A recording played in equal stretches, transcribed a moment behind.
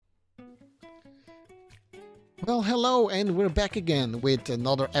Well, hello, and we're back again with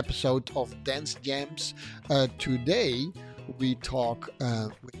another episode of Dance Jams. Today, we talk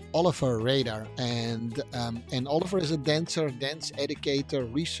with Oliver Rehder, and Oliver is a dancer, dance educator,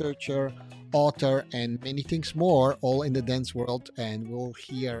 researcher, author, and many things more, all in the dance world. And we'll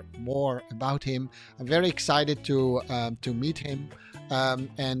hear more about him. I'm very excited to meet him.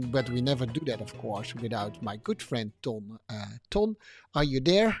 But we never do that, of course, without my good friend Ton. Ton, are you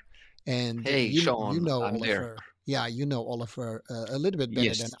there? And Hey, you Sean, know I'm there. Oliver. Yeah, you know Oliver a little bit better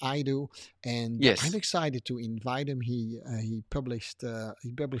than Yes, I do, and I'm yes. excited to invite him. He published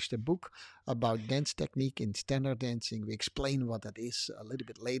a book about dance technique in standard dancing. We explain what that is a little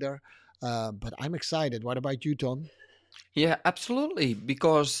bit later, but I'm excited. What about you, Ton? Yeah, absolutely.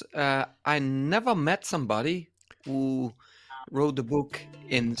 Because I never met somebody who wrote a book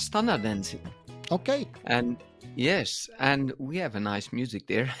in standard dancing. Okay. And yes, and we have a nice music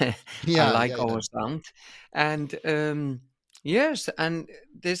there. I Yeah, yeah, like you our know. sound. And yes, and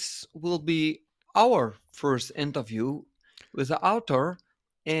this will be our first interview with the author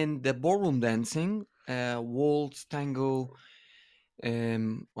in the ballroom dancing, waltz, tango.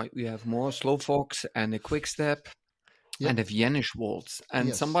 Like we have more slow fox and a quick step Yep. and a Viennese waltz. And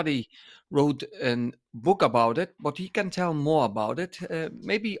Yes. somebody wrote a book about it, but he can tell more about it.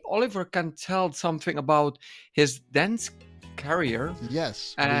 Maybe Oliver can tell something about his dance career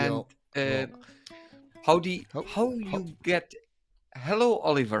Yes. and uh, Well. Ho, how ho, you get. Hello,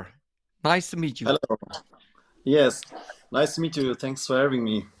 Oliver. Nice to meet you. Hello. Yes, nice to meet you. Thanks for having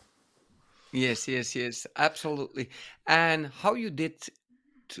me. Yes, yes, yes, absolutely. And how you did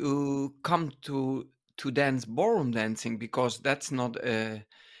to come to dance ballroom dancing, because that's not a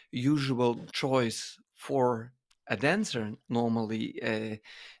usual choice for a dancer. Normally,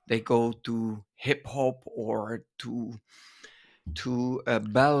 they go to hip hop or to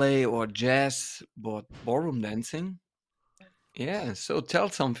ballet or jazz, but ballroom dancing. Yeah, so tell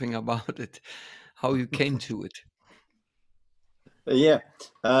something about it, how you came to it. Yeah,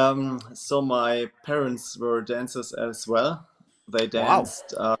 so my parents were dancers as well. They Wow.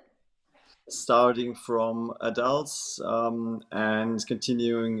 danced starting from adults and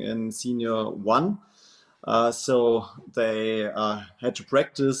continuing in senior one. So they had to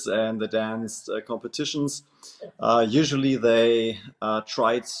practice and they danced competitions. Usually they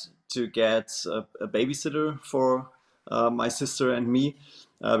tried to get a babysitter for my sister and me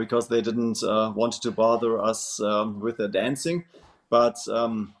because they didn't want to bother us with their dancing. But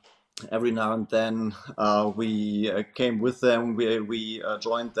every now and then we came with them, we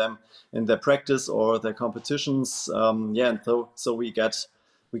joined them in their practice or their competitions. Yeah, and so we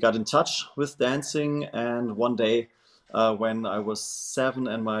got in touch with dancing, and one day when I was 7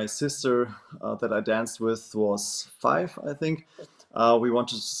 and my sister that I danced with was 5, I think, we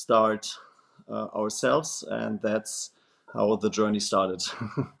wanted to start ourselves, and that's how the journey started.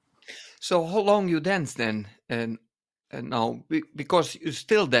 So how long you dance then? And now, because you're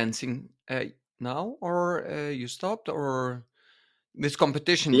still dancing now, or you stopped, or with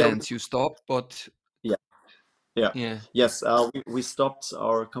competition Yeah, dance you stopped? But yeah, yeah. yeah, Yes, we stopped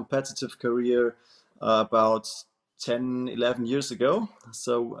our competitive career about 10, 11 years ago.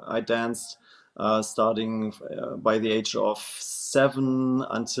 So I danced starting by the age of 7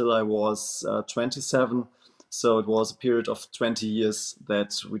 until I was 27. So it was a period of 20 years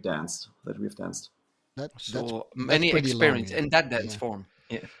that we've danced. so that's many pretty long. experience Yeah. in that dance Yeah. form.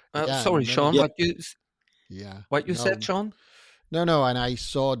 Yeah. Yeah. Sorry, No. Sean. Yeah, Yeah. What you said, No. Sean? No, no, and I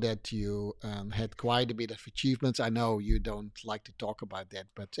saw that you had quite a bit of achievements. I know you don't like to talk about that,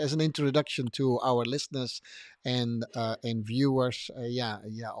 but as an introduction to our listeners and viewers, yeah,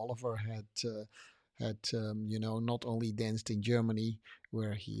 Oliver had not only danced in Germany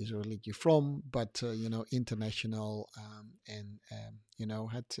where he is originally from, but international and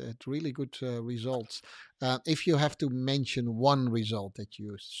had really good results. If you have to mention one result that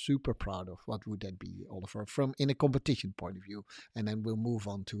you're super proud of, what would that be, Oliver, from in a competition point of view? And then we'll move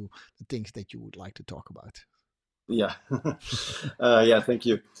on to the things that you would like to talk about. yeah, yeah. Thank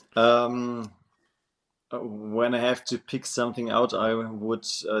you. When I have to pick something out, I would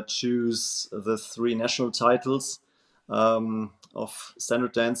choose the 3 national titles of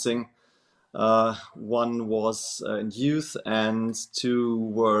standard dancing. One was in youth, and 2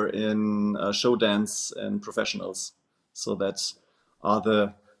 were in show dance and professionals. So that are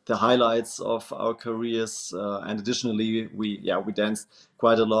the highlights of our careers. And additionally, we danced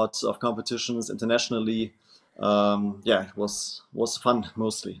quite a lot of competitions internationally. Yeah, it was fun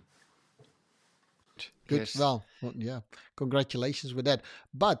mostly. good. Yes. Well, yeah, congratulations with that.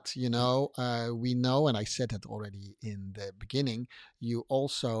 But we know, and I said it already in the beginning. You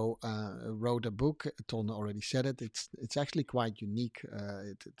also wrote a book. Ton already said it. It's actually quite unique.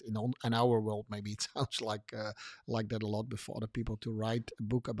 In our world, maybe it sounds like that a lot. But for other people to write a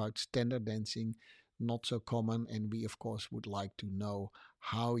book about standard dancing, not so common. And we, of course, would like to know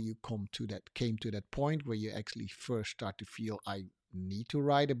how you came to that point where you actually first start to feel I need to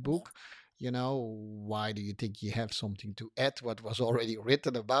write a book. Why do you think you have something to add what was already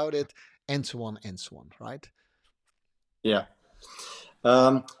written about it, and so on and so on, right? Yeah.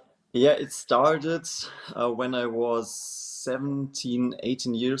 Um, yeah, it started when I was 17,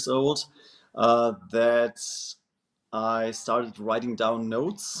 18 years old, that I started writing down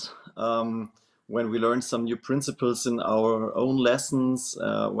notes when we learned some new principles in our own lessons,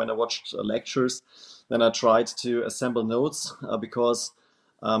 when I watched lectures. Then I tried to assemble notes because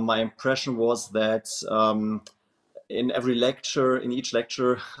my impression was that in each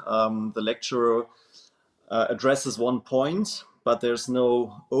lecture, the lecturer addresses one point, but there's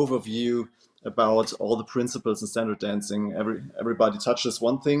no overview about all the principles in standard dancing. Everybody touches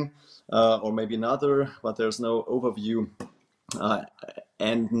one thing or maybe another, but there's no overview uh,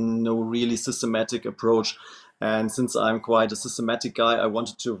 and no really systematic approach. And since I'm quite a systematic guy, I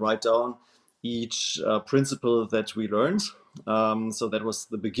wanted to write down each principle that we learned. So that was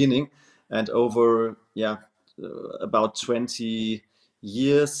the beginning. And over, about 20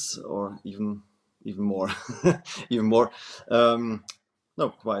 years or even more, even more. No,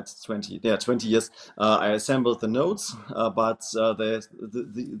 quite 20. Yeah, 20 years. I assembled the notes, but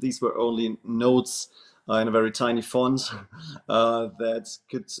these were only notes in a very tiny font that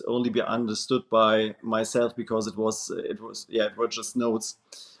could only be understood by myself because it were just notes.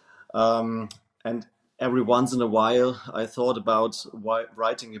 And every once in a while, I thought about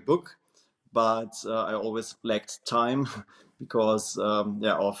writing a book, but I always lacked time because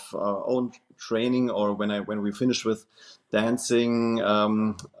of own training, or when we finish with dancing,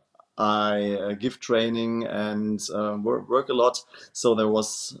 I give training and work a lot, so there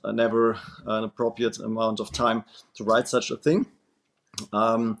was never an appropriate amount of time to write such a thing.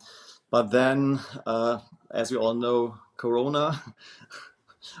 But then, as we all know, Corona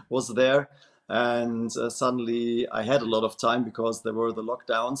was there, and suddenly I had a lot of time because there were the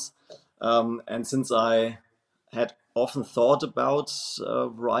lockdowns. And since I had often thought about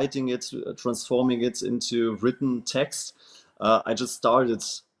writing it, transforming it into written text, I just started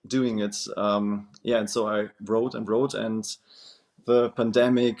doing it. And so I wrote and wrote, and the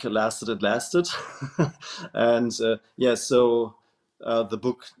pandemic lasted. It lasted, and so the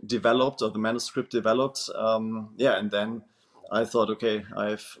book developed, or the manuscript developed. And then I thought, okay,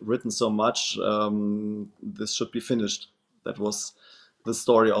 I've written so much, this should be finished. That was the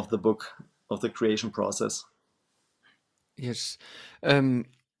story of the book, of the creation process. Yes. Um,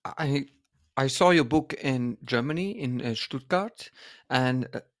 I I saw your book in Germany, in Stuttgart, and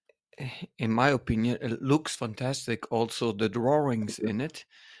in my opinion, it looks fantastic. Also, the drawings in it,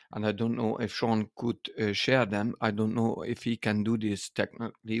 and I don't know if Sean could share them. I don't know if he can do this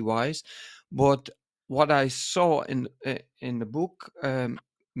technically wise, but what I saw in the book,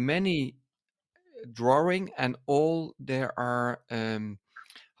 many drawing, and all there are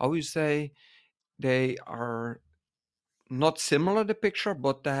how you say, they are not similar the picture,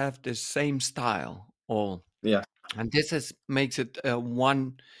 but they have the same style all, Yeah, and this is makes it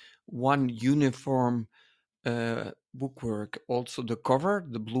one uniform bookwork. Also the cover,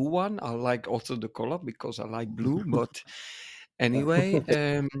 the blue one, I like also the color because I like blue. But anyway,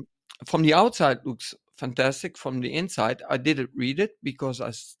 from the outside looks fantastic. From the inside, I didn't read it because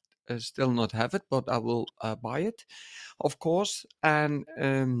I still not have it, but I will buy it, of course. And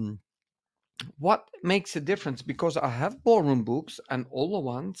what makes a difference, because I have ballroom books and older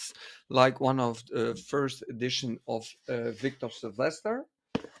ones, like one of the first edition of Victor Sylvester,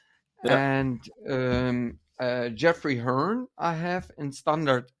 yeah, and Jeffrey Hearn I have in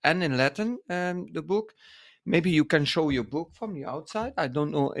standard and in Latin, the book. Maybe you can show your book from the outside. I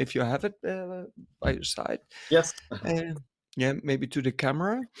don't know if you have it by your side. yes, uh, yeah, maybe to the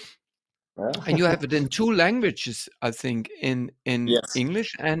camera. And you yeah. have it in two languages, I think, in Yes.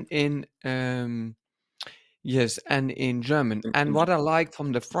 English and in yes, and in German. And what I like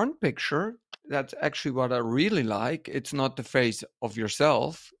from the front picture, that's actually what I really like. It's not the face of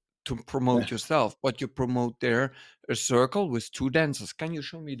yourself to promote yourself, but you promote there a circle with two dancers. Can you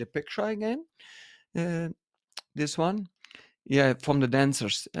show me the picture again? Uh, this one? Yeah, from the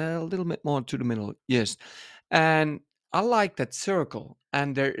dancers. A little bit more to the middle. Yes. And I like that circle.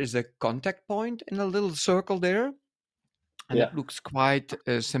 And there is a contact point in a little circle there, and Yeah, it looks quite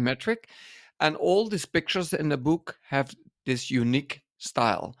symmetric. and all these pictures in the book have this unique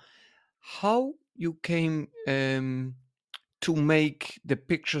style. How you came to make the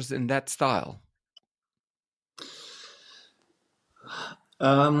pictures in that style?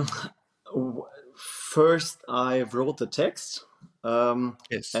 Um, First, I wrote the text,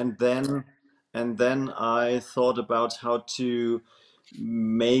 Yes. and then I thought about how to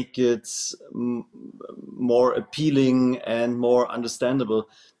make it more appealing and more understandable,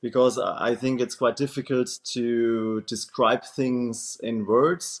 because I think it's quite difficult to describe things in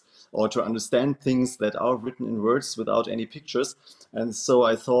words or to understand things that are written in words without any pictures. And so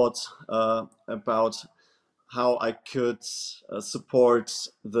I thought about how I could support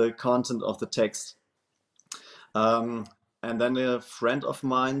the content of the text. Um, and then a friend of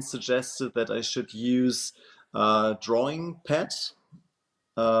mine suggested that I should use a drawing pad,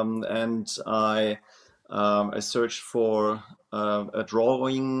 and I searched for a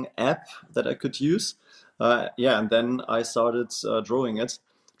drawing app that I could use. Yeah, and then I started drawing it.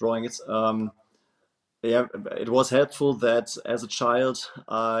 Yeah, it was helpful that as a child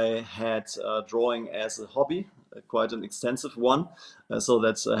I had drawing as a hobby, quite an extensive one, so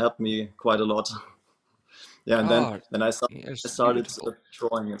that helped me quite a lot. Yeah, and then Ah, then I yes, started beautiful.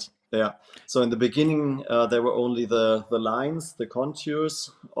 drawing it. Yeah. So in the beginning, there were only the lines, the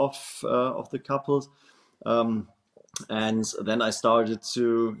contours of the couple, and then I started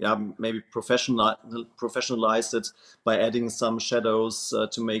to maybe professionalize it by adding some shadows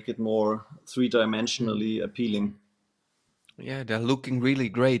to make it more Mm. three-dimensionally appealing. Yeah, they're looking really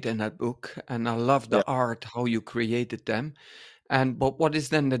great in that book, and I love the Yeah. art how you created them. And but what is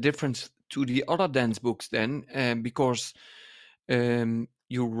then the difference to the other dance books then? Because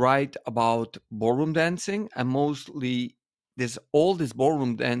you write about ballroom dancing, and mostly this all these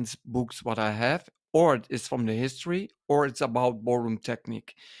ballroom dance books what I have, or it is from the history, or it's about ballroom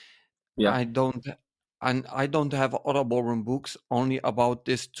technique. Yeah. I don't, and I don't have other ballroom books only about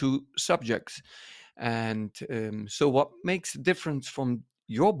these two subjects. And so, what makes the difference from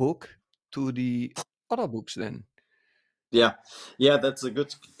your book to the other books then? Yeah, yeah, that's a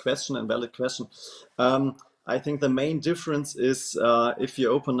good question and valid question. I think the main difference is if you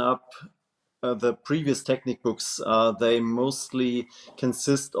open up the previous technique books, they mostly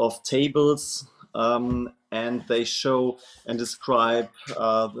consist of tables, and they show and describe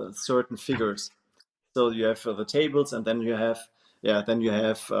the certain figures. So you have the tables, and then you have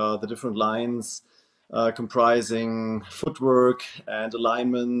the different lines comprising footwork and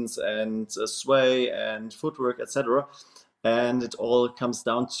alignments and sway and footwork, etc. And it all comes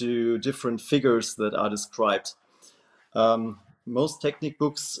down to different figures that are described. Most technique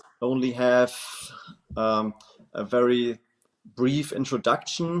books only have um, a very brief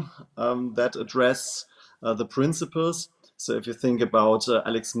introduction that address the principles. So if you think about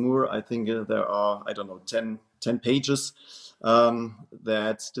Alex Moore, I think there are, I don't know, 10 pages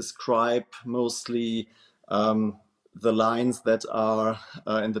that describe mostly the lines that are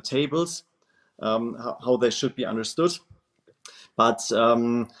in the tables, how they should be understood. But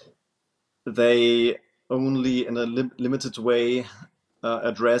they only in a limited way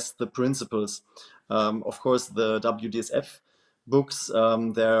address the principles. Of course, the WDSF books,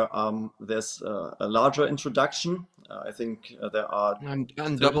 there's a larger introduction. I think there are And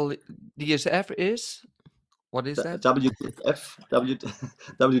 30 double DSF is what is that? Yeah.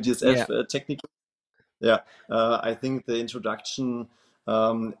 WDSF technique. Yeah, I think the introduction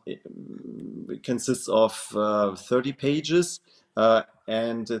it consists of 30 pages,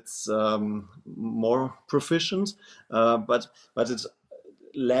 and it's more proficient, but it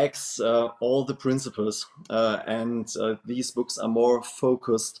lacks all the principles, and these books are more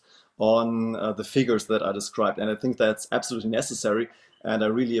focused on the figures that are described, and I think that's absolutely necessary. And I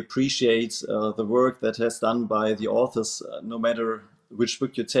really appreciate the work that has done by the authors. No matter which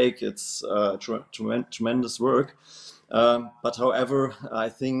book you take, it's tremendous work. But however, I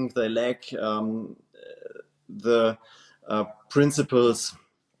think they lack the principles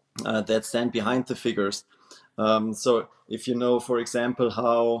that stand behind the figures. So if you know, for example,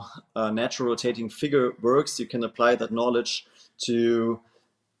 how a natural rotating figure works, you can apply that knowledge to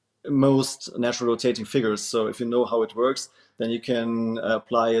most natural rotating figures. So if you know how it works, then you can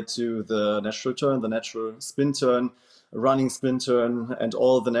apply it to the natural turn, the natural spin turn, running spin turn, and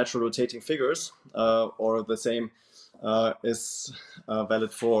all the natural rotating figures. Or the same is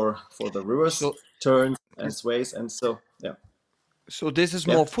valid for the reverse So turns and this sways. And so, yeah, so this is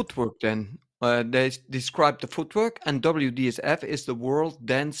yeah, more footwork then. They describe the footwork, and WDSF is the World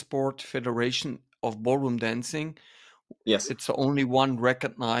Dance Sport Federation of Ballroom Dancing, Yes. It's the only one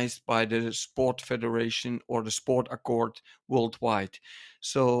recognized by the Sport Federation or the Sport Accord worldwide.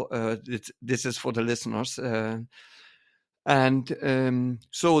 So this is for the listeners.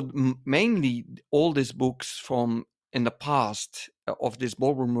 Mainly all these books from in the past of this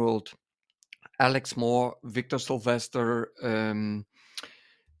ballroom world, Alex Moore, Victor Sylvester,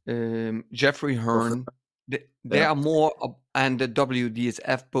 Jeffrey Hearn, they Yeah. are more, and the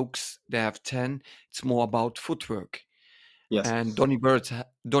WDSF books, they have 10. It's more about footwork. Yes. And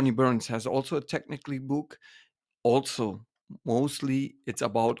Donnie Burns has also a technically book. Also, mostly it's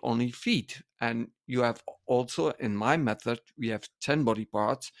about only feet. And you have also, in my method, we have 10 body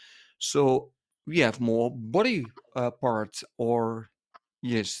parts. So we have more body parts, or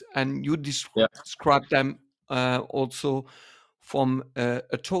yes, and you Yeah. describe them also from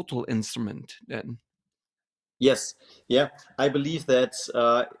a total instrument then. Yes, yeah. I believe that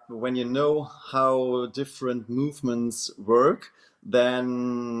when you know how different movements work,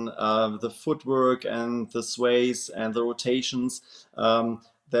 then the footwork and the sways and the rotations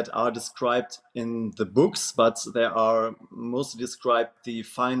that are described in the books, but they are mostly described the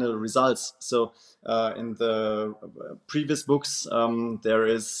final results. So in the previous books, there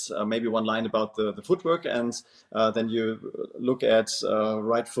is maybe one line about the footwork, and then you look at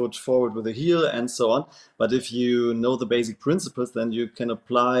right foot forward with the heel and so on. But if you know the basic principles, then you can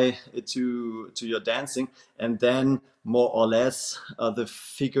apply it to your dancing, and then more or less the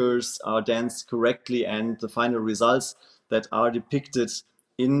figures are danced correctly, and the final results that are depicted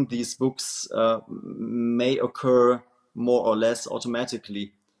in these books may occur more or less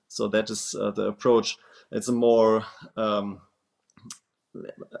automatically. So that is the approach. It's a more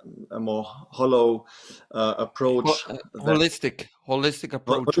hollow approach. That holistic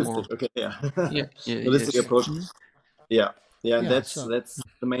approach more. holistic. Okay, yeah, Yeah, yeah, holistic yes. approach. Yeah, yeah, and Yeah. that's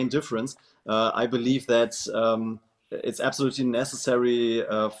the main difference. I believe that it's absolutely necessary.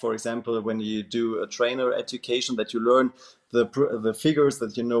 For example, when you do a trainer education, that you learn the figures,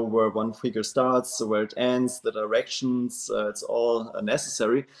 that you know where one figure starts, where it ends, the directions. It's all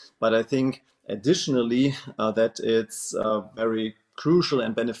necessary. But I think additionally that it's very crucial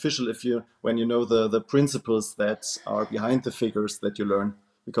and beneficial if you when you know the principles that are behind the figures that you learn,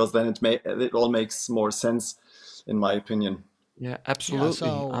 because then it all makes more sense, in my opinion. Yeah, Yeah. absolutely.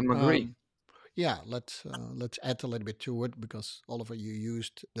 So I'm agree. yeah, let's add a little bit to it, because Oliver, you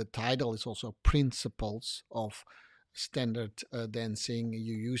used the title is also principles of standard dancing.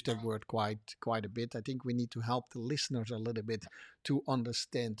 You use that word quite a bit. I think we need to help the listeners a little bit to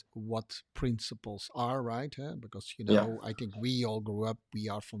understand what principles are, right? Because Yeah, I think we all grew up. We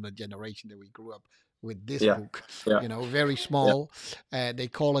are from the generation that we grew up with this yeah, book. yeah, Very yeah, small. They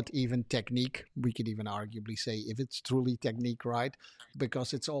call it even technique. We could even arguably say if it's truly technique, right?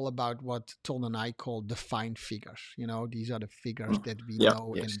 Because it's all about what Ton and I call defined figures. These are the figures that we yeah,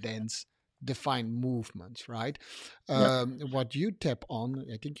 know yes, in dance, defined movements, right? yeah, What you tap on,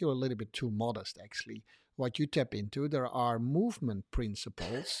 I think you're a little bit too modest actually. What you tap into, there are movement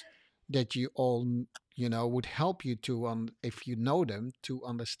principles that you all would help you to if you know them, to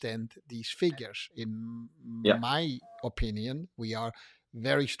understand these figures. In yeah, my opinion, we are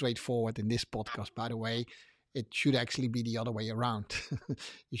very straightforward in this podcast, by the way. It should actually be the other way around.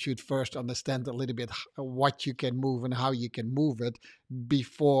 You should first understand a little bit what you can move and how you can move it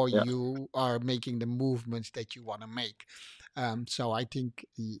before yeah, you are making the movements that you want to make. So I think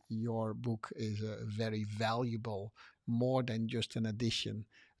your book is very valuable, more than just an addition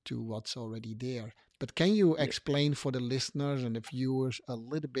to what's already there. But can you yeah, explain for the listeners and the viewers a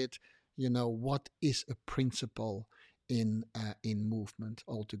little bit, what is a principle in movement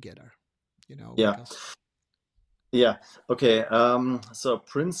altogether? yeah, Because yeah. Okay. So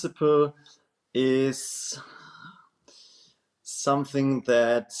principle is something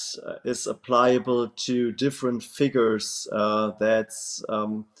that is applicable to different figures. That's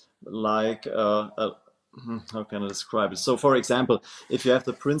like how can I describe it? So, for example, if you have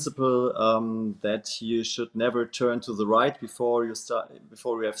the principle that you should never turn to the right before you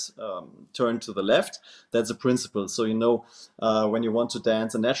have turned to the left, that's a principle. So when you want to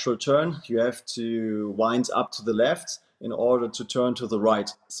dance a natural turn, you have to wind up to the left in order to turn to the right.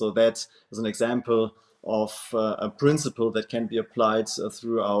 So that is an example of a principle that can be applied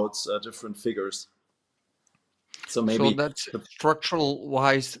throughout different figures. So So maybe that's structural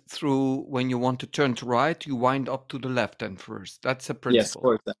wise. Through when you want to turn to right, you wind up to the left then first. That's a yes, principle.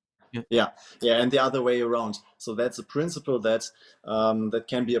 for example. Yeah. Yeah, yeah, and the other way around. So that's a principle that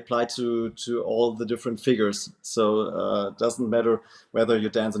can be applied to all the different figures. So it doesn't matter whether you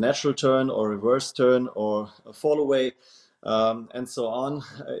dance a natural turn or reverse turn or a fall away. and so on.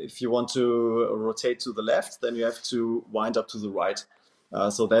 If you want to rotate to the left, then you have to wind up to the right.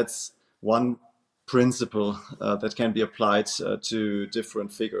 So that's one principle that can be applied to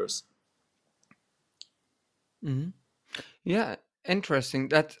different figures. Yeah, interesting.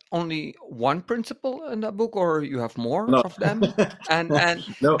 That's only one principle in the book, or you have more No, of them? And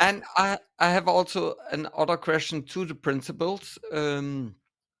no. and I have also another question to the principles.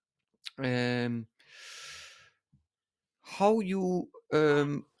 How you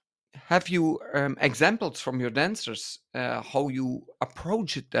have you examples from your dancers? How you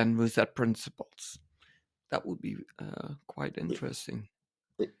approach it then with that principles? That would be quite interesting.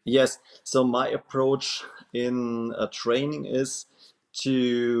 Yes. So my approach in training is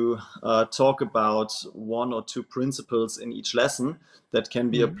to talk about one or two principles in each lesson that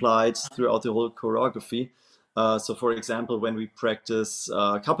can be applied throughout the whole choreography. So, for example, when we practice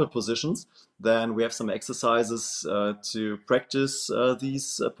couple positions, then we have some exercises to practice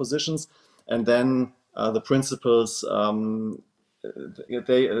these positions, and then the principles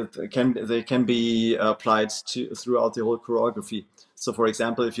they can be applied to throughout the whole choreography. So, for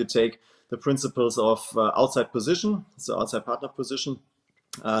example, if you take the principles of outside position, so outside partner position,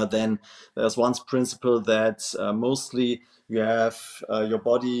 then there's one principle that mostly you have your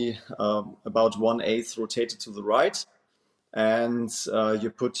body about 1/8 rotated to the right, and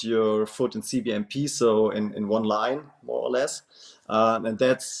you put your foot in CBMP, so in one line, more or less. And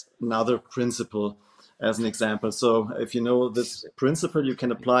that's another principle as an example. So if you know this principle, you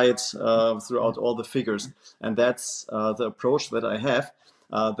can apply it throughout all the figures. And that's the approach that I have,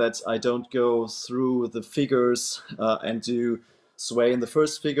 that I don't go through the figures and do sway in the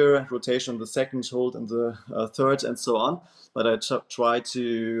first figure, rotation in the second, hold in the third, and so on. But I try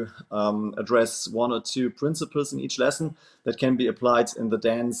to address one or two principles in each lesson that can be applied in the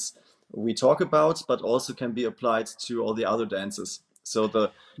dance we talk about, but also can be applied to all the other dances. So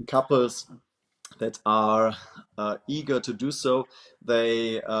the couples that are eager to do so,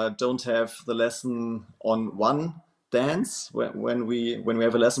 they don't have the lesson on one dance. When we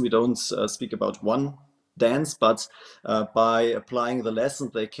have a lesson, we don't speak about one dance, but by applying the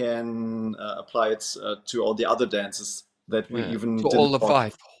lesson, they can apply it to all the other dances that we even To all didn't the talk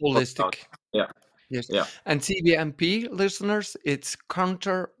five, about. holistic. Yeah, Yes. yeah, And CBMP listeners, it's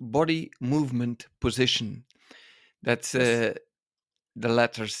counter body movement position. That's yes. the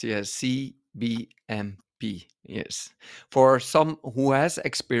letters, yes, CBMP. Yes. For some who has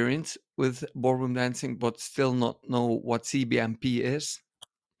experience with ballroom dancing but still not know what CBMP is,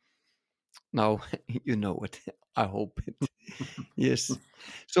 now you know it. I hope it. Yes.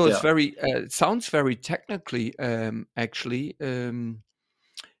 So it's Yeah. very. It sounds very technically, actually, uh,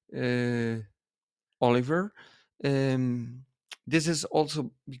 Oliver. This is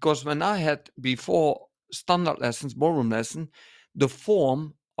also because when I had before standard lessons, ballroom lesson, the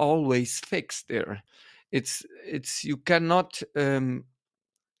form always fixed there. It's you cannot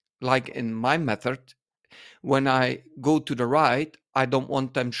like in my method. When I go to the right, I don't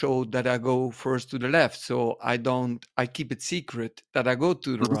want them show that I go first to the left. So I don't. I keep it secret that I go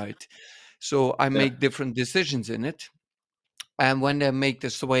to the Mhm. right. So I Yeah. make different decisions in it. And when they make the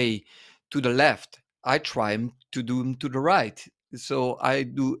sway to the left, I try to do them to the right. So I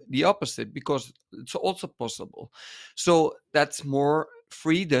do the opposite because it's also possible. So that's more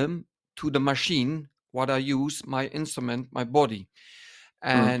freedom to the machine, what I use, my instrument, my body.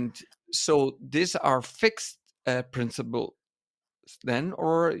 Mm. And so these are fixed principles then,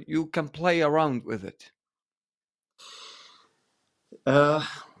 or you can play around with it. Uh,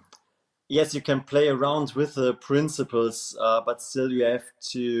 yes, you can play around with the principles, but still you have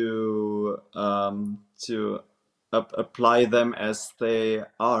to apply them as they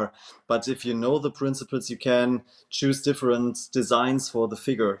are. But if you know the principles, you can choose different designs for the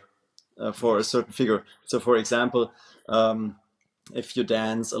figure, for a Yes. certain figure. So, for example, if you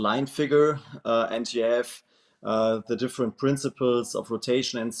dance a line figure and you have the different principles of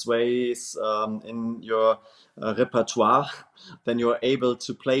rotation and sways in your repertoire, then you're able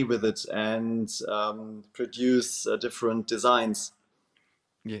to play with it and produce different designs.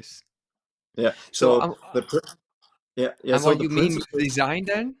 Yes. Yeah. So So yeah. and So what the you mean with principles. design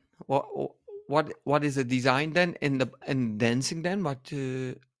then? What is a design then in dancing then? What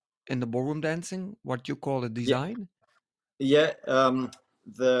in the ballroom dancing? What you call a Yeah. design? Yeah.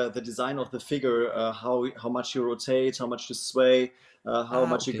 The design of the figure, how much you rotate, how much you sway, how Ah,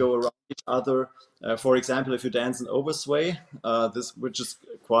 much you okay. go around each other. For example, if you dance an oversway, which is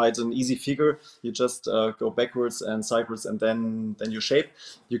quite an easy figure, you just go backwards and sideways, and then you shape.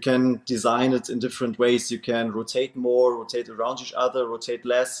 You can design it in different ways. You can rotate more, rotate around each other, rotate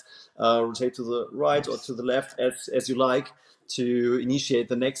less, rotate to the right or to the left as you like, to initiate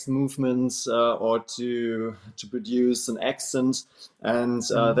the next movements or to produce an accent. And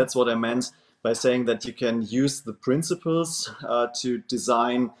that's what I meant by saying that you can use the principles to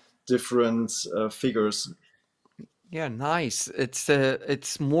design different figures. Yeah, nice.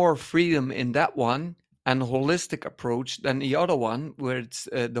 It's more freedom in that one and holistic approach than the other one, where it's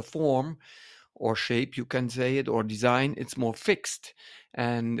the form or shape, you can say it, or design. It's more fixed,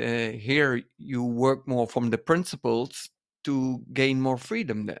 and here you work more from the principles to gain more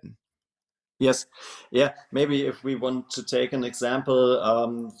freedom. Then, Yes, yeah. Maybe if we want to take an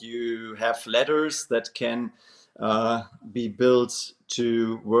example, you have letters that can be built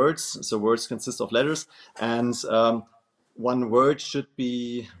to words. So words consist of letters, and one word should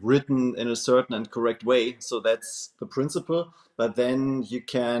be written in a certain and correct way. So that's the principle. But then you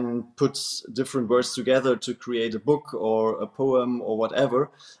can put different words together to create a book or a poem or whatever,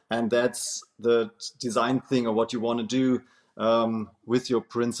 and that's the design thing or what you want to do with your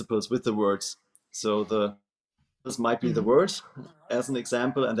principles, with the words. So this might be the words as an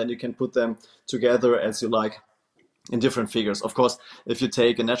example, and then you can put them together as you like in different figures. Of course, if you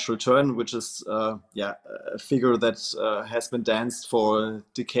take a natural turn, which is a figure that has been danced for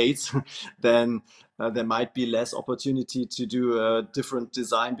decades, then there might be less opportunity to do a different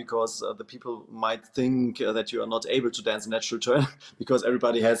design, because the people might think that you are not able to dance a natural turn because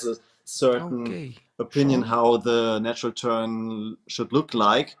everybody has a certain okay, opinion Sean. how the natural turn should look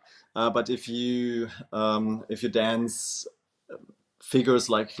like. But if you dance figures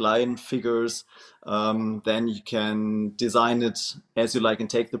like lion figures, then you can design it as you like and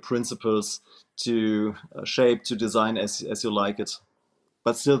take the principles to shape, to design as you like it.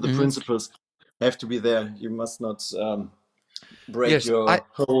 But still, the Mhm. principles have to be there. You must not break Yes, your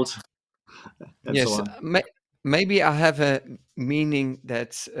hold and so yes, on. maybe I have a meaning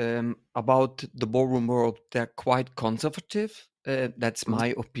that's about the ballroom world. They're quite conservative. That's Mhm.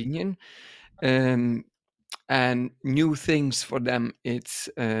 my opinion. Um, and new things for them, it's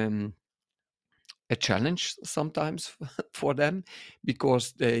a challenge sometimes for them,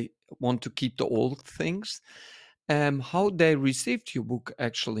 because they want to keep the old things. How they received your book,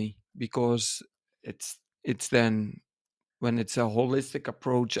 actually, because it's then, when it's a holistic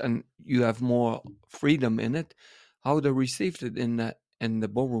approach and you have more freedom in it, how they received it in the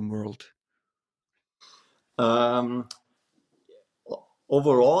ballroom world. Um,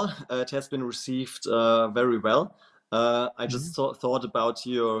 Overall, it has been received very well. I Mhm. just thought about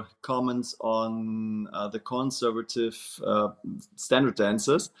your comments on the conservative standard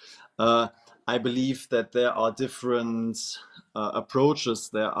dances. Uh, I believe that there are different approaches.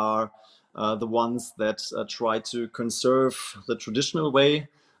 There are the ones that try to conserve the traditional way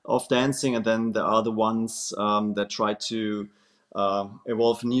of dancing, and then there are the ones that try to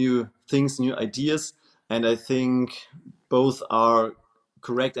evolve new things, new ideas. And I think both are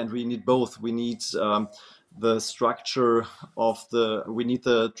correct, and we need both. We need the structure of we need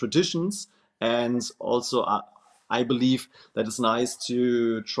the traditions, and also I believe that it's nice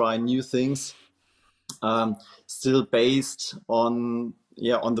to try new things, still based on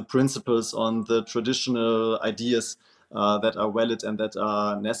the principles, on the traditional ideas that are valid and that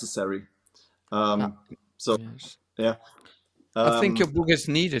are necessary. Uh, um, so yes. yeah. I think um, your book is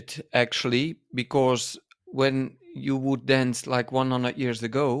needed, actually, because when you would dance like 100 years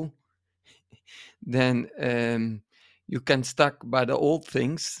ago, then you can stuck by the old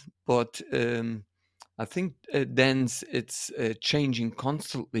things. But I think dance, it's changing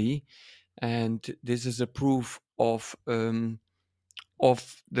constantly, and this is a proof of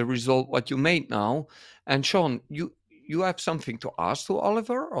the result what you made now. And Sean, you have something to ask to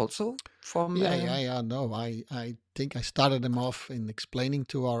Oliver also from Yeah. No, I think I started them off in explaining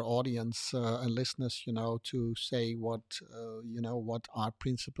to our audience and listeners, to say what, what are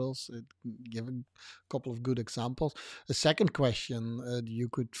principles, give a couple of good examples. A second question you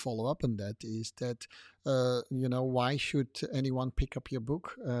could follow up on that is that, why should anyone pick up your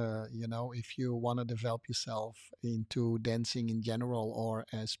book? If you want to develop yourself into dancing in general, or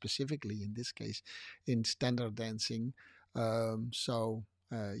specifically in this case, in standard dancing.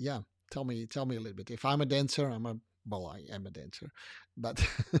 Yeah, tell me a little bit. If I'm a dancer, I am a dancer, but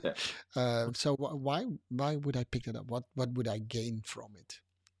yeah. so why would I pick it up? What would I gain from it?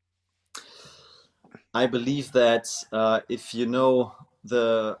 I believe that if you know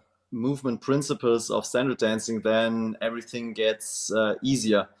the movement principles of standard dancing, then everything gets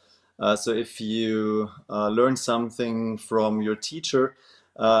easier. So if you learn something from your teacher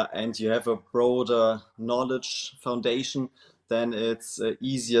and you have a broader knowledge foundation, then it's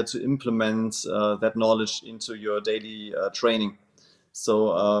easier to implement that knowledge into your daily training.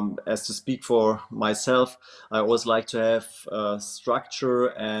 So as to speak for myself, I always like to have structure,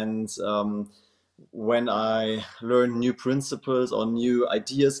 and when I learn new principles or new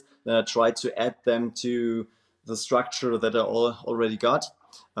ideas, then I try to add them to the structure that I already got.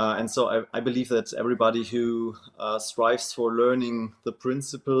 And so I believe that everybody who strives for learning the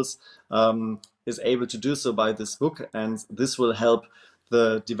principles is able to do so by this book, and this will help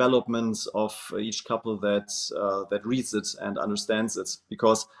the development of each couple that reads it and understands it,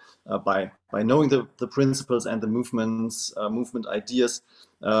 because by knowing the principles and the movement ideas,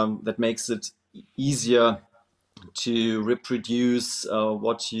 that makes it easier to reproduce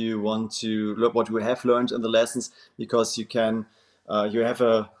what you have learned in the lessons, because you have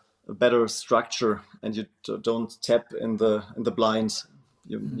a better structure and you don't tap in the blind,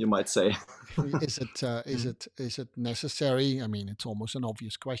 you might say. Is it necessary? I mean, it's almost an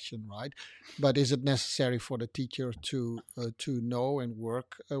obvious question, right? But is it necessary for the teacher to know and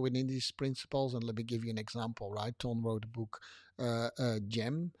work within these principles? And let me give you an example, right? Tom wrote a book,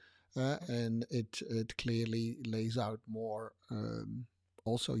 Gem, and it clearly lays out more.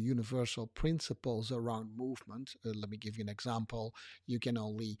 Also universal principles around movement. Let me give you an example. You can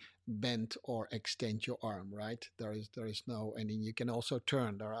only bend or extend your arm, right? There is no, and then you can also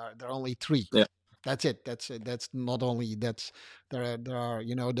turn. There are only three. Yeah. That's it. That's not only that's there are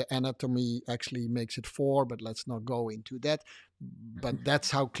the anatomy actually makes it four, but let's not go into that. But that's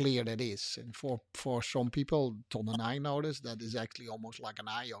how clear that is. And for some people, Ton and I noticed that is actually almost like an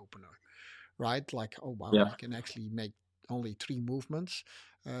eye opener, right? Like, oh wow, Yeah. I can actually make only three movements.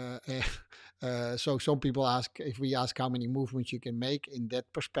 So some people ask, if we ask how many movements you can make in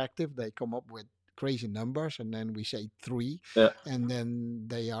that perspective, they come up with crazy numbers, and then we say three, Yeah. and then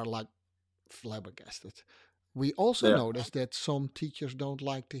they are like flabbergasted. We also Yeah. notice that some teachers don't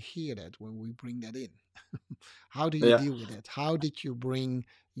like to hear that when we bring that in. How do you Yeah. deal with that? How did you bring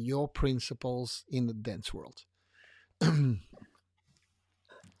your principles in the dance world?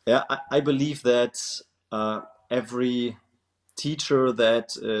 Yeah, I believe that every teacher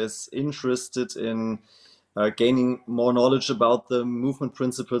that is interested in gaining more knowledge about the movement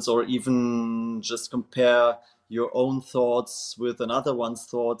principles, or even just compare your own thoughts with another one's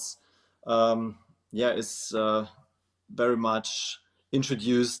thoughts, is very much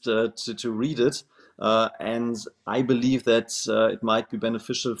introduced to read it. And I believe that it might be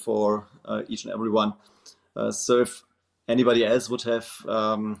beneficial for each and everyone. So if anybody else would have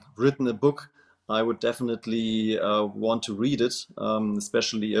written a book, I would definitely want to read it,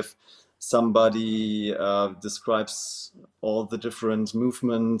 especially if somebody describes all the different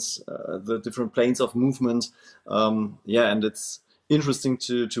movements, the different planes of movement. And it's interesting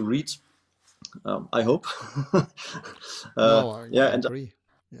to read. I hope. No, I And agree.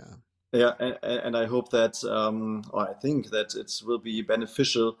 Yeah. yeah, and I hope that, or I think that it will be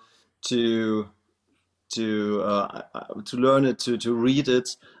beneficial to to learn it, to read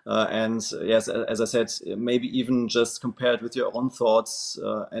it, and yes, as I said, maybe even just compare it with your own thoughts.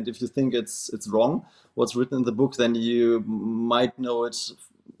 And if you think it's wrong, what's written in the book, then you might know it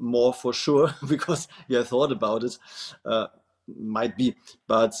more for sure because you have thought about it. Might be,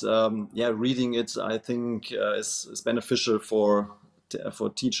 but reading it, I think, is beneficial for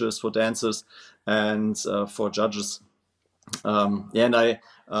teachers, for dancers, and for judges. And I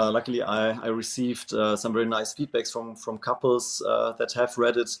luckily I received some very nice feedbacks from couples that have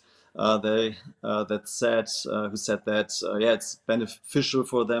read it. They that said who said that it's beneficial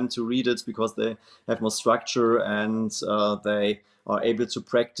for them to read it because they have more structure, and they are able to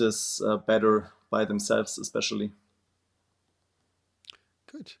practice better by themselves, especially.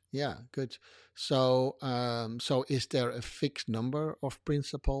 Good. Yeah, good. So is there a fixed number of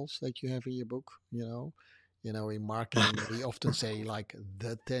principles that you have in your book? In marketing, we often say like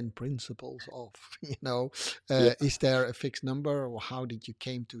the 10 principles of, Yeah. is there a fixed number, or how did you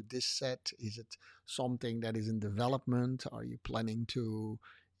came to this set? Is it something that is in development? Are you planning to,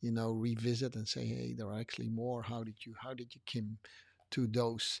 revisit and say, hey, there are actually more? How did you come to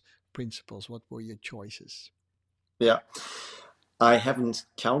those principles? What were your choices? Yeah. I haven't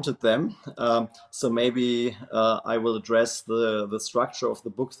counted them, so maybe I will address the structure of the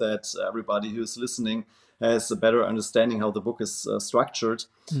book, that everybody who's listening has a better understanding how the book is structured.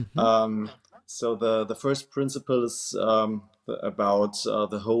 Mm-hmm. So the first principle is about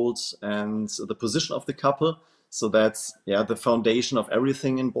the hold and the position of the couple. So that's the foundation of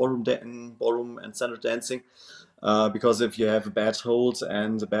everything in ballroom and center dancing. Because if you have a bad hold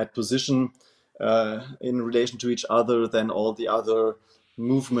and a bad position in relation to each other, then all the other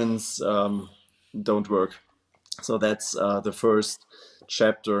movements don't work. So that's the first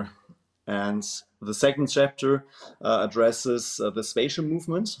chapter. And the second chapter addresses the spatial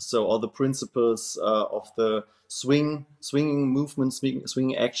movement. So all the principles of the swinging movement,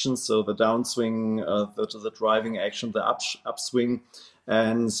 swinging actions. So the downswing, the driving action, the upswing,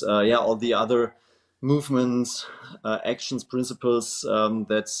 and all the other movements, actions, principles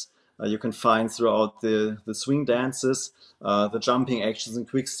that you can find throughout the swing dances, the jumping actions and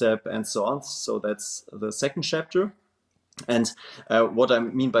quick step and so on. So that's the second chapter. And what I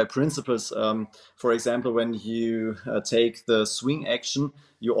mean by principles, for example, when you take the swing action,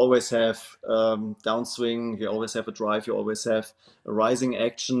 you always have downswing, you always have a drive, you always have a rising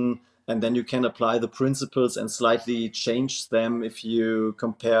action, and then you can apply the principles and slightly change them if you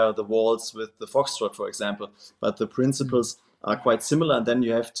compare the waltz with the foxtrot, for example. But the principles are quite similar, and then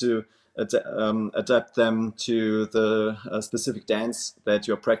you have to adapt them to the specific dance that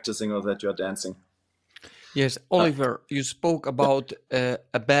you're practicing or that you're dancing. Yes, Oliver, you spoke about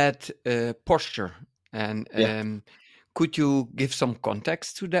a bad posture, and could you give some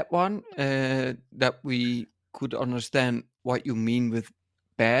context to that one, that we could understand what you mean with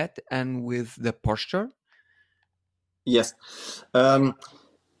bad and with the posture? Yes.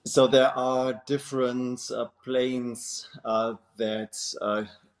 So there are different planes that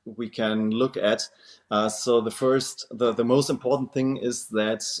we can look at. So the most important thing is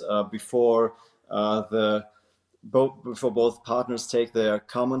that before both partners take their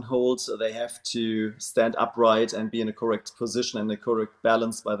common hold, they have to stand upright and be in a correct position and a correct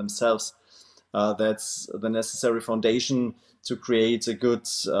balance by themselves. That's the necessary foundation to create a good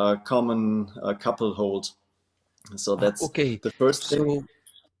common couple hold. So that's Okay. the first thing. So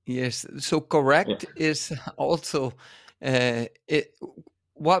yes, so correct is also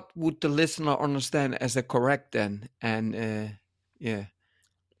what would the listener understand as a correct then? And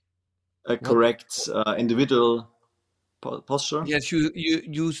A correct individual posture. Yes, you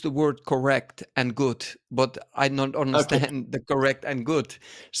use the word correct and good, but I don't understand the correct and good.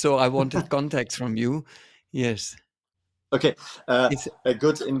 So I wanted context from you. Yes. Okay. A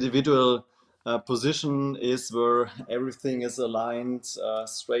good individual position is where everything is aligned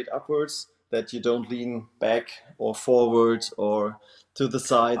straight upwards, that you don't lean back or forward or to the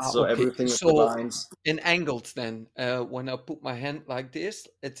side. So Okay. everything is So aligned. in angles then, when I put my hand like this,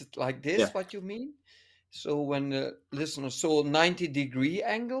 it's like this, what you mean? So when the listener saw 90-degree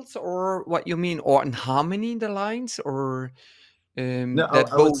angles, or what you mean, or in harmony the lines, or No,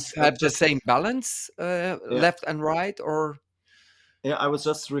 that I would both have the same balance, left and right, or I was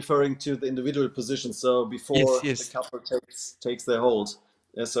just referring to the individual position. So before the yes. couple takes their hold,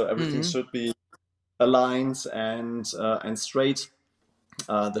 so everything should be aligned and straight.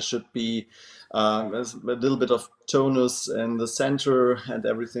 There should be a little bit of tonus in the center, and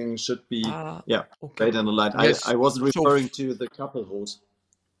everything should be straight and aligned. Yes. I wasn't So referring to the couple hold.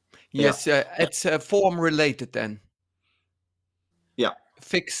 yes, it's form related then. Yeah.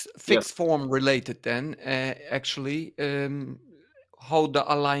 Fixed form related then. Actually, how the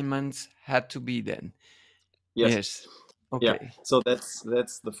alignments had to be then. Yes. Okay. Yeah. So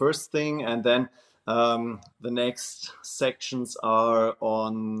that's the first thing, and then the next sections are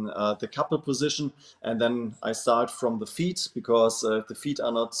on the couple position, and then I start from the feet, because if the feet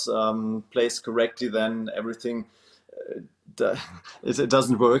are not placed correctly, then everything it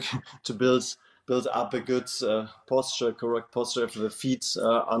doesn't work to build up a good correct posture if the feet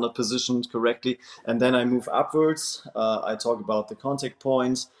are not positioned correctly. And then I move upwards. I talk about the contact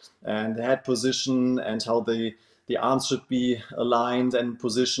point and the head position, and how the arms should be aligned and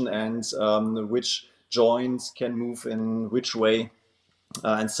positioned, and which joints can move in which way.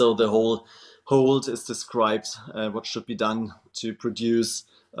 And so the whole hold is described, what should be done to produce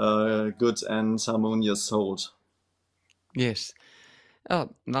a good and harmonious hold. Yes.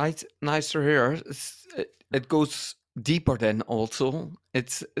 Oh, nice to hear. It goes deeper then also.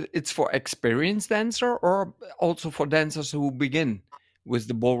 It's for experienced dancer, or also for dancers who begin with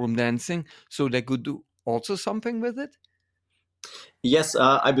the ballroom dancing, so they could do also something with it? Yes,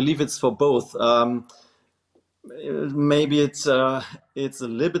 I believe it's for both. Maybe it's a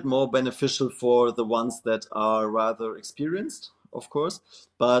little bit more beneficial for the ones that are rather experienced, of course.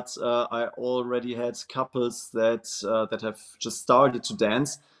 But I already had couples that have just started to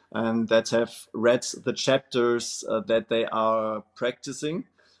dance, and that have read the chapters that they are practicing.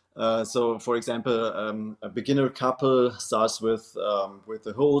 So, for example, a beginner couple starts with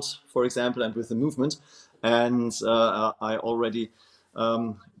the hold, for example, and with the movement. and I already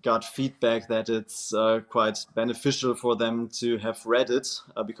got feedback that it's quite beneficial for them to have read it,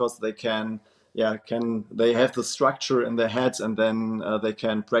 because they have the structure in their head, and then they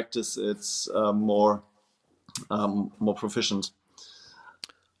can practice it more proficient.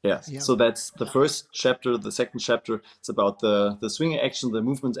 Yes. Yeah. So that's the first chapter. The second chapter is about the swing action, the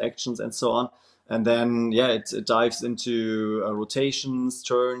movement actions, and so on. And then it dives into rotations,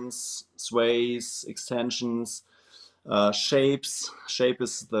 turns, sways, extensions, shapes. Shape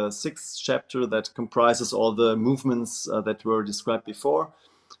is the sixth chapter that comprises all the movements that were described before.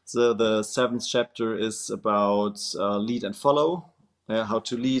 So the seventh chapter is about lead and follow, how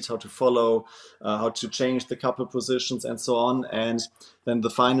to lead, how to follow, how to change the couple positions, and so on. And then the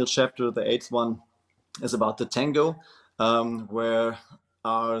final chapter, the eighth one, is about the tango, where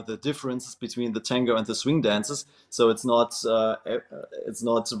are the differences between the tango and the swing dances. So it's not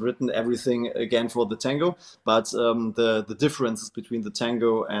written everything again for the tango, but the differences between the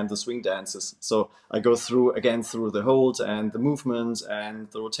tango and the swing dances. So I go through the hold and the movement and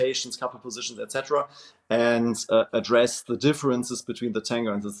the rotations, couple positions, etc., and address the differences between the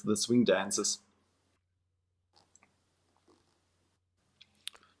tango and the swing dances.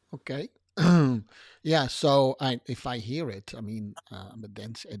 Okay. Yeah, so if I hear it, I mean, I'm a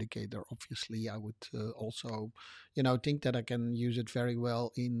dance educator. Obviously, I would also, think that I can use it very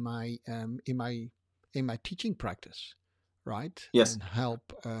well in my teaching practice, right? Yes. And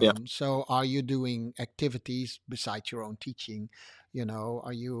help. Yeah. So, are you doing activities besides your own teaching?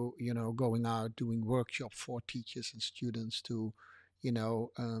 Are you going out doing workshop for teachers and students to,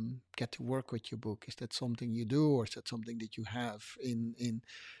 get to work with your book? Is that something you do, or is that something that you have in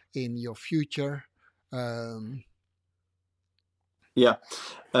your future? Um, Yeah.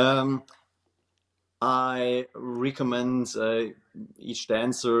 I recommend each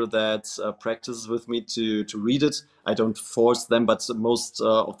dancer that practices with me to read it. I don't force them, but most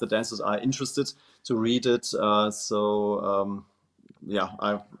of the dancers are interested to read it. I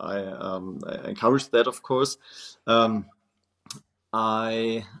encourage that, of course.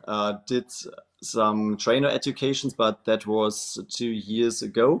 I did some trainer educations, but that was 2 years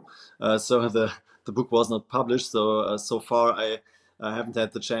ago. So the book was not published. So far I haven't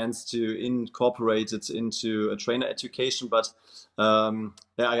had the chance to incorporate it into a trainer education. But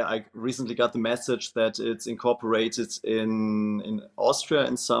I recently got the message that it's incorporated in Austria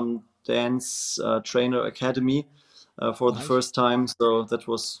in some dance trainer academy for the nice. first time. So that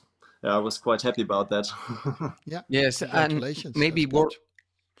was, I was quite happy about that. Yeah. Yes, and Congratulations. That's maybe good.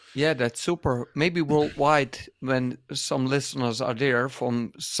 yeah, that's super. Maybe worldwide, when some listeners are there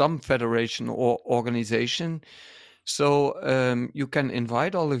from some federation or organization, so you can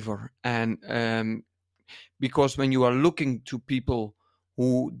invite Oliver, and because when you are looking to people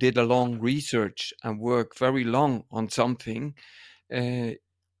who did a long research and work very long on something, uh,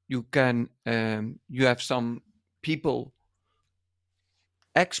 you have some people,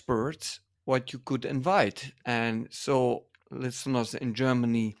 experts, what you could invite, and so listeners in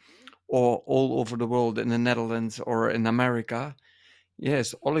Germany or all over the world, in the Netherlands or in America,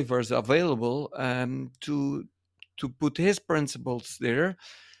 yes, Oliver is available to put his principles there,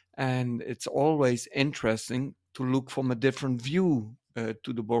 and it's always interesting to look from a different view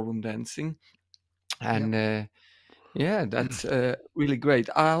to the ballroom dancing, Yep. and yeah, that's really great.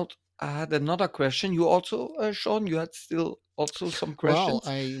 I had another question. You also, Sean, you had still also some Well,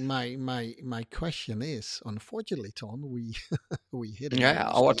 questions. my question is, unfortunately, Ton, we hitting Yeah,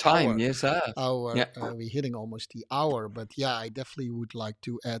 almost our the time. hour. Yes, yeah. We hitting almost the hour, but yeah, I definitely would like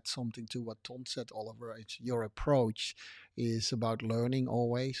to add something to what Tom said, Oliver. It's your approach is about learning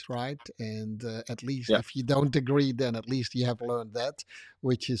always, right? And at least Yeah. if you don't agree, then at least you have learned that,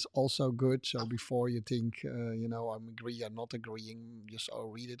 which is also good. So before you think, I'm agree or not agreeing, just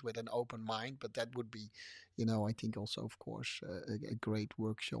read it with an open mind. But that would be, I think also, of course, a great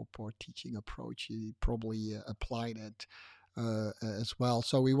workshop or teaching approach. You probably apply that as well.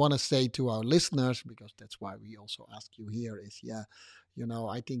 So we want to say to our listeners, because that's why we also ask you here, is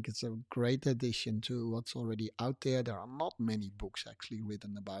I think it's a great addition to what's already out there. There are not many books actually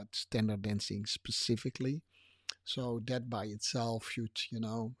written about standard dancing specifically, so that by itself should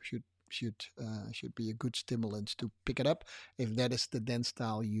be a good stimulant to pick it up if that is the dance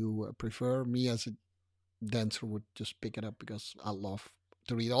style you prefer. Me as a dancer would just pick it up because I love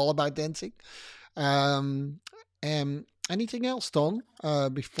to read all about dancing. Um, Anything else, Tom,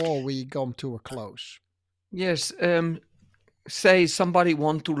 before we come to a close? Yes. Say somebody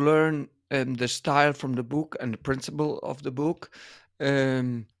want to learn the style from the book and the principle of the book.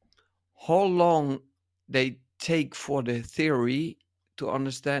 Um, how long they take for the theory to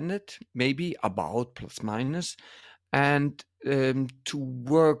understand it, maybe about plus minus, and to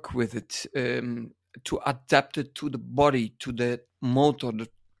work with it, to adapt it to the body, to that motor,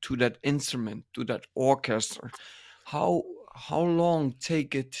 to that instrument, to that orchestra. How how long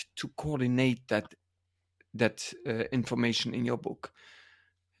take it to coordinate that information in your book?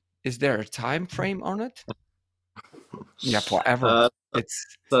 Is there a time frame on it? Yeah, forever. Uh,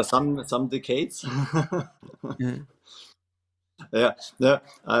 It's so some decades. uh, Yeah, yeah.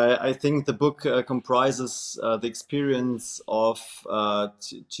 I think the book comprises the experience of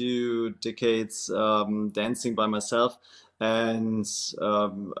 2 decades dancing by myself and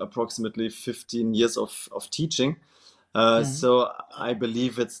approximately 15 years of teaching. mhm. So I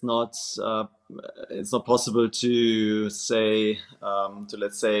believe it's not possible to say to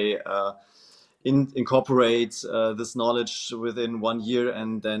let's say incorporate this knowledge within 1 year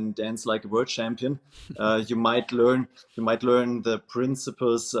and then dance like a world champion. You might learn the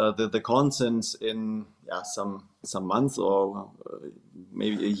principles, the content in some months or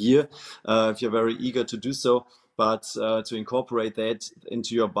maybe a year if you're very eager to do so. But to incorporate that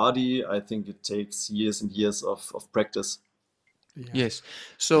into your body, I think it takes years and years of practice. Yeah. Yes.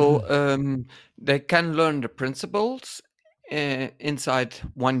 So they can learn the principles inside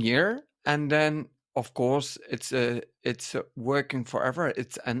 1 year, and then of course it's working forever.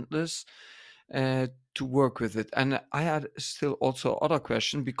 It's endless to work with it. And I had still also other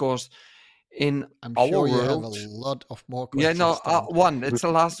question because in I'm our sure you have a world, lot of more yeah, no, questions, Ton. one. It's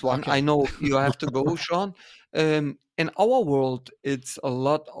the last one. I Okay. know you have to go, Sean. In our world, it's a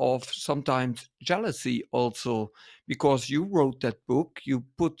lot of sometimes jealousy also because you wrote that book, you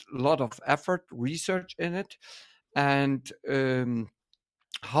put a lot of effort, research in it, and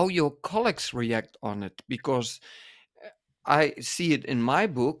how your colleagues react on it. Because I see it in my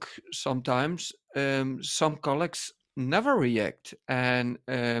book sometimes. Some colleagues never react, and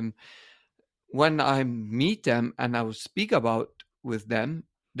when I meet them and I will speak about with them,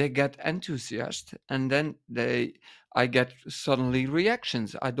 they get enthusiastic, and then I get suddenly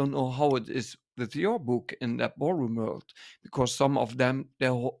reactions. I don't know how it is with your book in that ballroom world, because some of them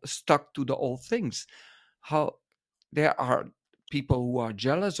they're stuck to the old things. How there are people who are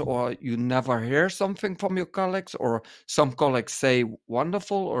jealous, or you never hear something from your colleagues, or some colleagues say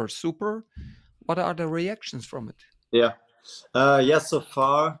wonderful or super. What are the reactions from it? Yeah. So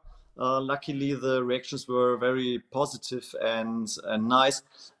far, luckily, the reactions were very positive and nice.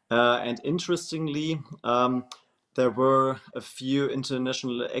 And interestingly, there were a few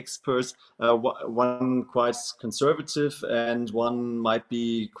international experts, one quite conservative and one might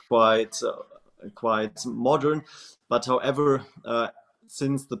be quite modern. But however,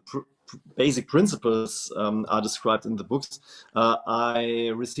 since the basic principles are described in the books,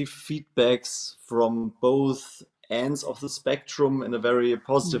 I received feedbacks from both ends of the spectrum in a very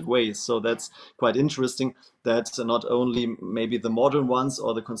positive Mhm. way. So that's quite interesting that not only maybe the modern ones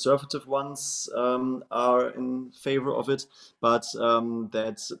or the conservative ones are in favor of it, but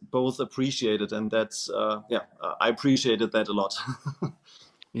that both appreciate it. And I appreciated that a lot.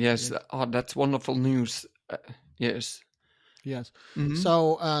 Yes, Yes. that's wonderful news. Yes. Yes. Mhm.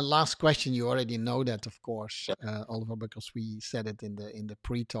 So, last question. You already know that, of course, Oliver, because we said it in the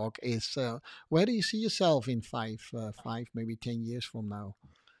pre-talk. Is where do you see yourself in 5, maybe 10 years from now?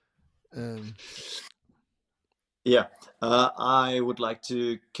 Um, Yeah, I would like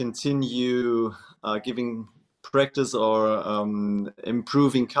to continue giving practice or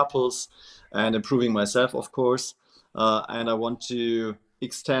improving couples and improving myself, of course. And I want to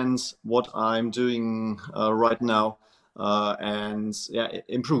extend what I'm doing right now and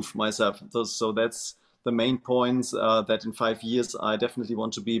improve myself. So that's the main point that in 5 years I definitely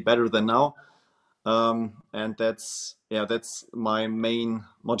want to be better than now. And that's my main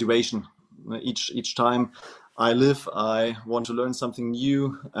motivation. Each time I live, I want to learn something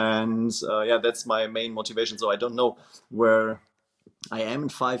new, and that's my main motivation. So I don't know where I am in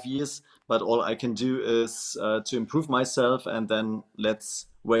 5 years, but all I can do is to improve myself, and then let's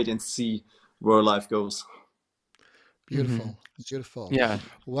wait and see where life goes. Mhm. Beautiful, beautiful. Yeah,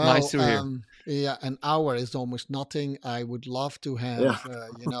 nice Well, to hear. yeah, an hour is almost nothing. I would love to have, Yeah,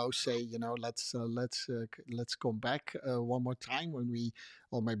 say, let's come back one more time when we,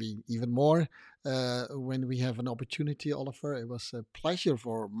 or maybe even more, when we have an opportunity, Oliver. It was a pleasure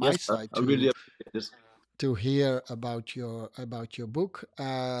for my yes, side I really appreciate it. to hear about your book.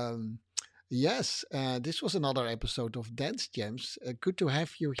 Yes, this was another episode of Dance Gems. Good to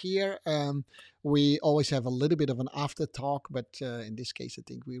have you here. We always have a little bit of an after talk, but in this case, I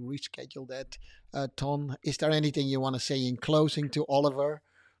think we rescheduled that. Ton, is there anything you want to say in closing to Oliver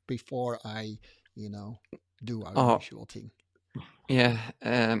before I, you know, do our Oh, usual thing? Yeah,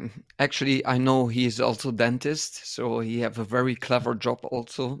 actually, I know he is also dentist, so he have a very clever job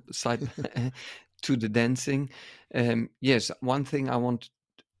also beside to the dancing. Yes, one thing I want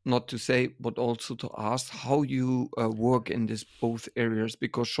not to say, but also to ask how you work in this both areas,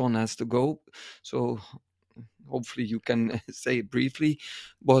 because Sean has to go. So hopefully you can say it briefly.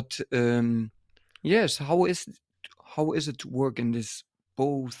 But yes, how is it to work in this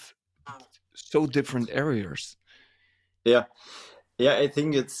both so different areas? Yeah. Yeah, I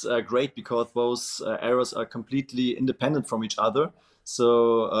think it's great because both areas are completely independent from each other.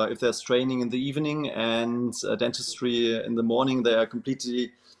 So if there's training in the evening and dentistry in the morning, they are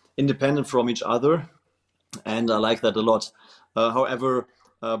completely independent from each other, and I like that a lot. However,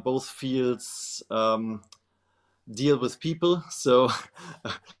 both fields deal with people, so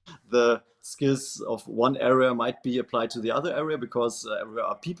the skills of one area might be applied to the other area because everywhere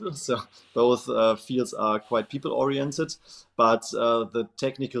are people. So both fields are quite people oriented, but the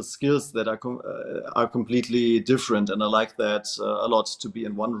technical skills that are completely different. And I like that a lot, to be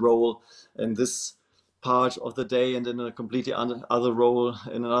in one role in this part of the day and in a completely other role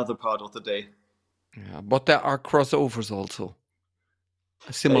in another part of the day. Yeah, but there are crossovers also,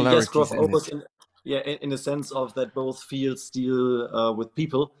 Yes, similarities in crossovers it. in, yeah, in the sense of that both fields deal with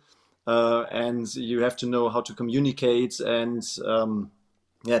people, and you have to know how to communicate and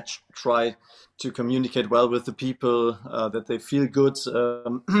yeah, try to communicate well with the people, that they feel good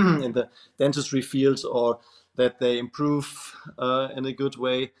in the dentistry field, or that they improve in a good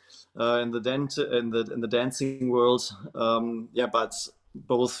way in the dancing world. Yeah, but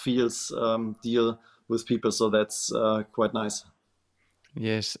both fields deal with people, so that's quite nice.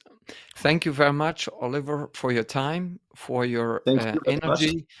 Yes. Thank you very much, Oliver, for your time, for your Thank you very much.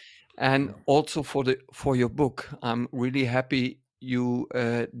 energy, and also for your book. I'm really happy you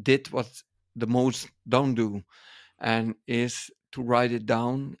did what the most don't do, and is to write it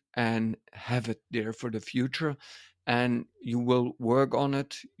down and have it there for the future. And you will work on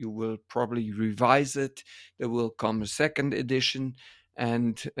it. You will probably revise it. There will come a second edition.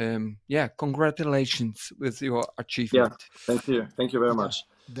 And yeah, congratulations with your Yeah, achievement. thank you. Thank you very Yeah, much.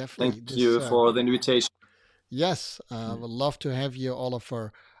 Thank definitely. This you for the invitation. Yes, would love to have you,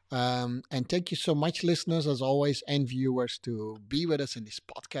 Oliver. And thank you so much, listeners, as always, and viewers, to be with us in this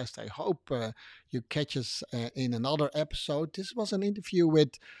podcast. I hope you catch us in another episode. This was an interview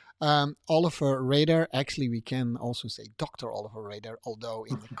with Oliver Rehder. Actually, we can also say Dr. Oliver Rehder, although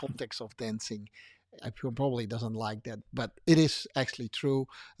in the context of dancing, probably doesn't like that, but it is actually true.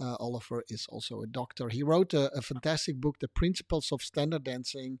 Oliver is also a doctor. He wrote a fantastic book, The Principles of Standard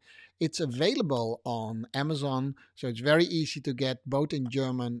Dancing. It's available on Amazon, so it's very easy to get both in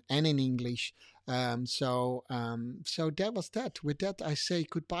German and in English. So that was that. With that, I say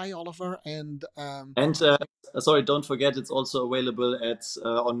goodbye, Oliver, and And sorry, don't forget, it's also available at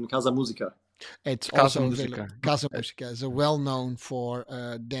on Casa Musica. it's Casa also available. Musica. Casa Musica is well known for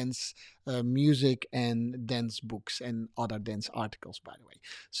dance music and dance books and other dance articles, by the way.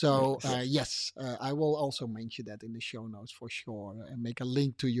 So Yes. yes, I will also mention that in the show notes for sure, and make a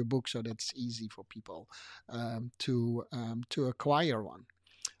link to your book so that's easy for people to acquire one.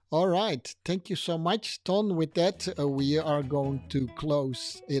 All right. Thank you so much, Ton. With that, we are going to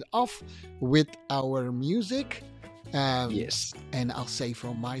close it off with our music. Yes. And I'll say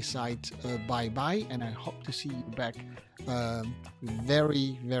from my side, bye bye. And I hope to see you back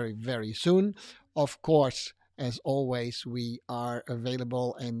very, very, very soon. Of course, as always, we are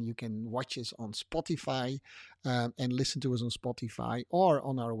available and you can watch us on Spotify and listen to us on Spotify or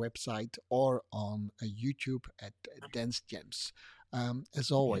on our website or on YouTube at Dance Gems.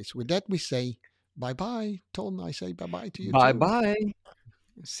 As always, with that, we say bye bye. Ton, I say bye bye to you Bye too. bye.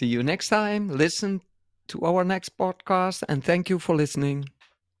 See you next time. Listen to our next podcast, and thank you for listening.